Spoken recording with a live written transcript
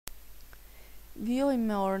Vjojmë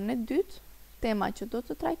me orën e dytë, tema që do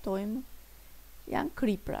të trajtojmë janë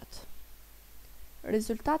kripërat.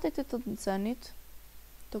 Rezultatet e të nxënit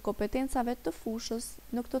të kompetencave të fushës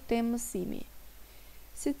në këtë temë mësimi.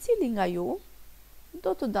 Secili nga ju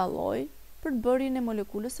do të dallojë përbërjen e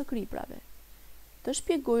molekulës së kripërave, të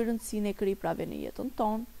shpjegojë rëndësinë e kripërave në jetën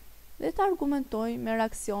tonë dhe të argumentojë me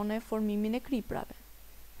reaksione formimin e kripërave.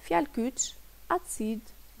 Fjalë kyç,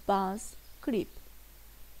 acid, bazë, krip.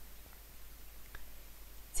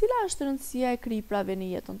 Cila është rëndësia e kripërave në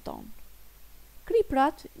jetën tonë?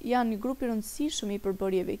 Kripërat janë një grup i rëndësishëm i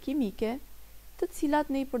përbërjeve kimike, të cilat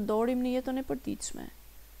ne i përdorim në jetën e përditshme.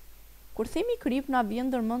 Kur themi krip, na vjen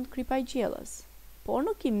ndërmend kripajgjellës, por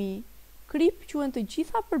në kimi, krip quhen të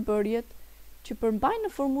gjitha përbërjet që përmbajnë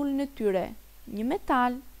në formulën e tyre një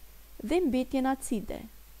metal dhe mbetjen acide.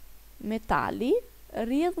 Metali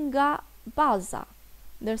rrjedh nga baza,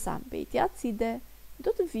 ndërsa mbetja acide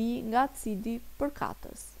do të vijë nga acidi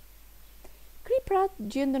përkatës. Kripërat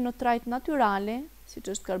gjenden në trajt natyrale, siç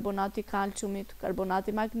është karbonati i kalciumit,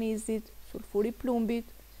 karbonati i magnezit, sulfuri i plumbit,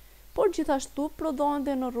 por gjithashtu prodhohen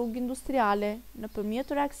dhe në rrugë industriale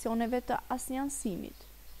nëpërmjet reaksioneve të asnjansimit.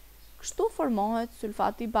 Kështu formohet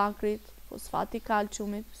sulfati i bakrit, fosfati i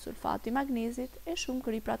kalciumit, sulfati i magnezit e shumë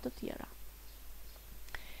kripra të tjera.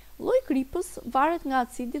 Lloji i kripës varet nga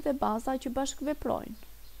acidi dhe baza që bashkëveprojnë.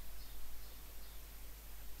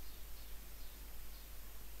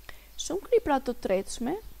 Shumë kripra të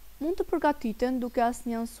tretshme mund të përgatiten duke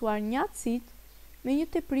asnjansuar një acid me një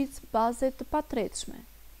tepritës baze të patretshme.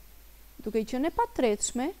 Duke qenë e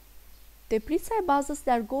patretshme, teprica e bazës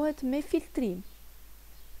largohet me filtrim.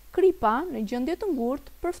 Kripa në gjendje të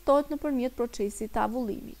ngurtë përftohet nëpërmjet procesit të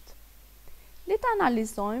avullimit. Le ta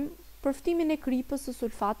analizojmë përftimin e kripës së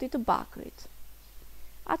sulfatit të bakrit.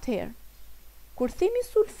 Atëherë, kur themi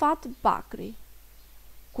sulfat bakri,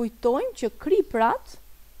 kujtojmë që kripërat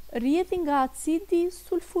rrjedhin nga acidi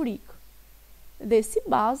sulfurik dhe si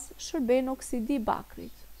bazë shërben oksidi i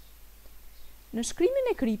bakrit. Në shkrimin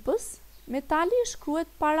e kripës, metali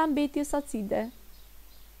shkruhet para mbetjes acide.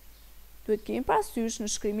 Duhet kemi parasysh në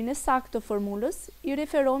shkrimin e saktë të formulës i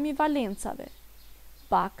referohemi valencave.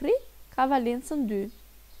 Bakri ka valencën 2,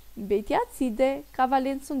 mbetja acide ka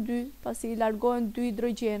valencën 2, pasi i largohen 2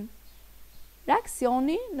 hidrogjen.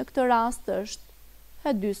 Reaksioni në këtë rast është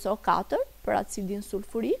H2SO4 për acidin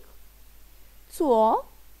sulfurik, CO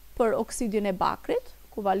për oksidin e bakrit,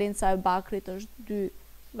 ku valenca e bakrit është 2,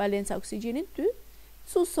 valenca e oksigjenit 2,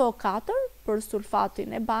 CuSO4 për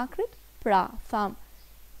sulfatin e bakrit, pra tham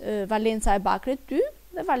valenca e bakrit 2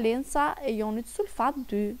 dhe valenca e ionit sulfat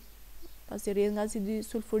 2, pasi rrjedh nga acidi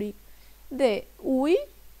sulfurik, dhe uji,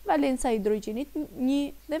 valenca e hidrogjenit 1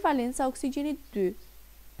 dhe valenca e oksigjenit 2.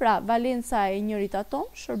 Pra, valenca e njërit atom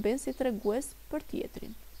shërben si tregues për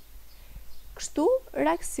tjetrin. Kështu,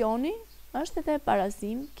 reaksioni është edhe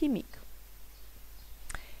barazim kimik.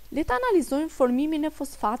 Le ta analizojmë formimin e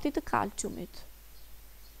fosfatit të kalciumit.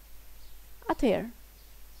 Atëherë,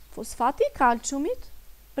 fosfati i kalciumit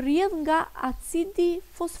rrjedh nga acidi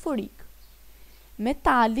fosforik.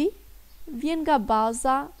 Metali vjen nga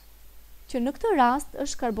baza, që në këtë rast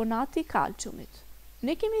është karbonati i kalciumit.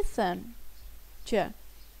 Ne kemi thënë që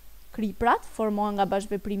kripërat formohen nga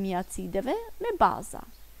bashkëveprimi i acideve me baza.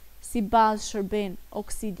 Si bazë shërben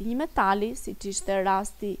oksidi i një metali, siç ishte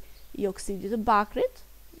rasti i oksidit të bakrit,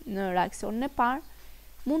 në reaksionin e parë,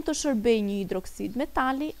 mund të shërbejë një hidroksid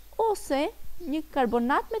metali ose një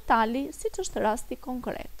karbonat metali, siç është rasti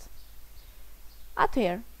konkret.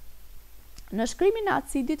 Atëherë, në shkrimin e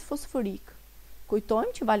acidit fosforik,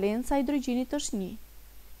 kujtojmë që valenca e hidrogjenit është 1,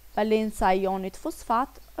 valenca e ionit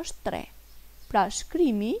fosfat është 3. Pra,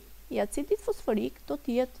 shkrimi i acidit fosforik do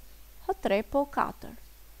të jetë H3PO4.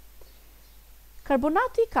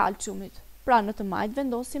 Karbonati i kalciumit, pra në të majt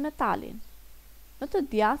vendosi metalin. Në të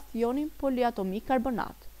djathtë ionin poliatomik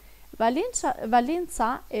karbonat. Valenca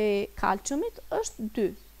e kalciumit është 2.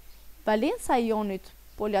 Valenca e ionit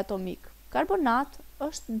poliatomik karbonat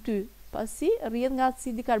është 2, pasi rrjedh nga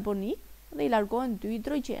acidi karbonik dhe i largohen 2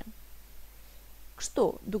 hidrogjen. Kështu,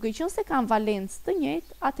 duke qenë se kanë valencë të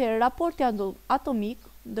njëjtë, atëherë raporti atomik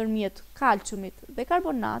ndërmjet kalciumit dhe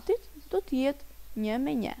karbonatit do të jetë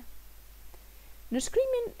 1:1. Në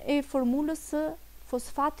shkrimin e formulës së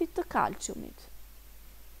fosfatit të kalciumit,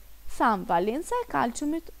 tham valenca e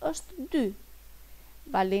kalciumit është 2,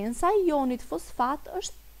 valenca e ionit fosfat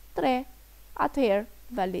është 3, atëherë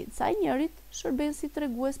valenca e njërit shërben si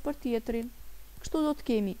tregues për tjetrin. Kështu do të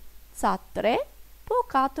kemi Ca3 po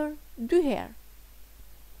 4 2 herë.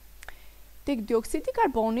 Tek dioksidi i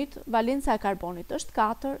karbonit, valenca e karbonit është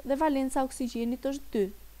 4 dhe valenca e oksigjenit është 2.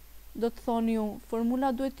 Do të thoni ju,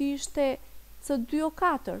 formula duhet të ishte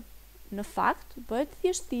C2O4. Në fakt, bëhet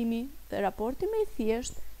thjeshtimi dhe raporti më i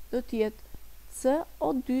thjesht do të jetë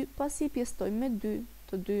CO2 pasi pjestojmë me 2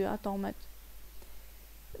 të dy atomet.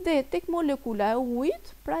 Dhe tek molekula e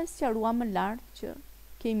ujit, pra e sqaruam më lart që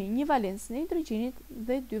kemi një valencën e hidrogjenit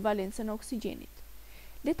dhe 2 valencën e oksigjenit.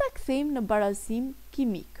 Le ta kthejmë në barazim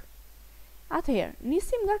kimik. Atëherë,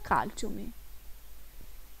 nisim nga kalciumi.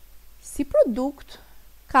 Si produkt,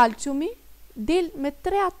 kalciumi del me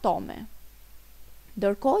 3 atome,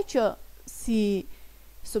 ndërkohë që si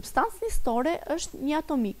substancë nistore është një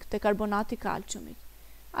atomik të karbonati kalciumit.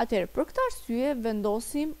 Atëherë, për këtë arsye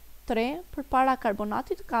vendosim 3 përpara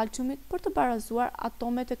karbonatit të kalciumit për të barazuar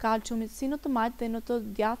atomet e kalciumit si në të majt dhe në të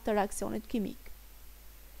djathtë të reaksionit kimik.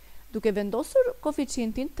 Duke vendosur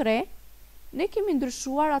koeficientin 3, ne kemi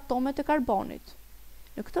ndryshuar atomet e karbonit.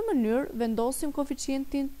 Në këtë mënyrë vendosim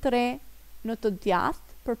koeficientin 3 në të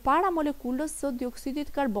djathtë përpara molekulës së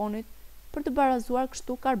dioksidit të karbonit për të barazuar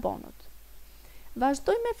kështu karbonët.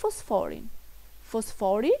 Vazhdojmë me fosforin.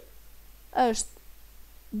 Fosfori është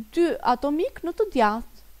 2 atomik në të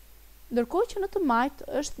djathtë, ndërkohë që në të majt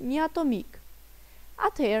është 1 atomik.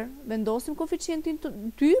 Atëherë, vendosim koeficientin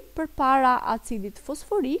 2 përpara acidit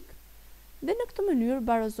fosforik dhe në këtë mënyrë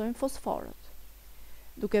barazojmë fosforët.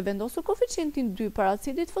 Duke vendosur koeficientin 2 për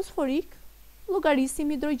acidit fosforik,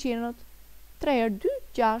 llogarisim hidrogjenët. 3 herë 2,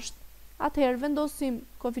 6. Atëherë vendosim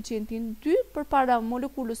koeficientin 2 përpara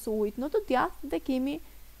molekulës së ujit në të djathtë dhe kemi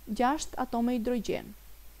 6 atome hidrogjen.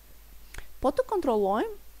 Po të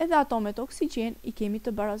kontrollojmë, edhe atomet oksigjen i kemi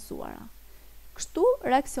të barazuara. Kështu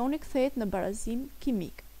reaksioni kthehet në barazim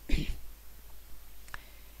kimik.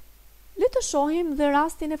 Le të shohim dhe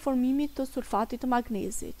rastin e formimit të sulfatit të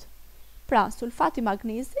magnezit. Pra, sulfati i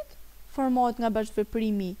magnezit formohet nga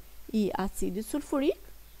bashkëveprimi i acidit sulfurik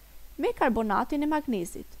me karbonatin e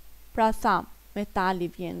magnezit. Pra tham, metali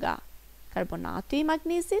vjen nga karbonati i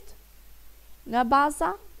magnezit, nga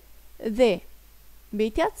baza, dhe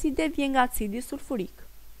mbetja acide vjen nga acidi sulfurik.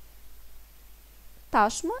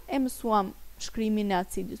 Tashmë e mësuam shkrimin e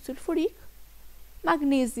acidit sulfurik.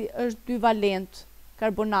 Magnezi është 2 valent,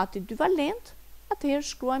 karbonati 2 valent, atëherë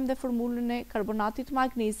shkruajmë dhe formulën e karbonatit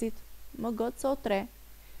magnezit, MgCO3.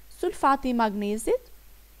 Sulfati i magnezit,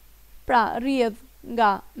 pra rrjedh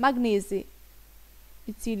nga magnezi,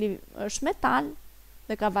 i cili është metal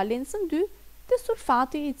dhe ka valencën 2, dhe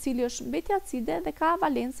sulfati i cili është mbetja acide dhe ka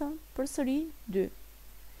valencën përsëri 2.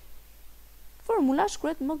 Formula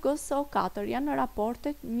shkruhet MgCO4, janë në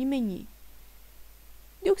raportet 1:1.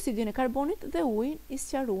 Dioksidin e karbonit dhe ujin i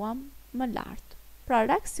sqaruam më lart. Pra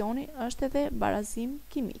reaksioni është edhe barazim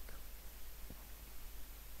kimik.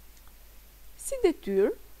 Si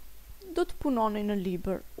detyrë, do të punoni në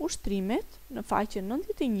libër ushtrimet në faqen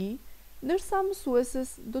 91, ndërsa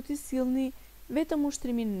mësueses do t'i sillni vetëm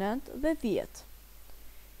ushtrimin 9 dhe 10.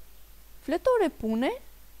 Fletore pune,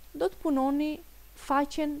 do të punoni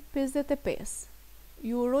faqen 55.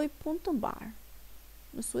 Ju uroj punë të mbarë.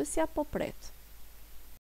 Mësuesja po pret.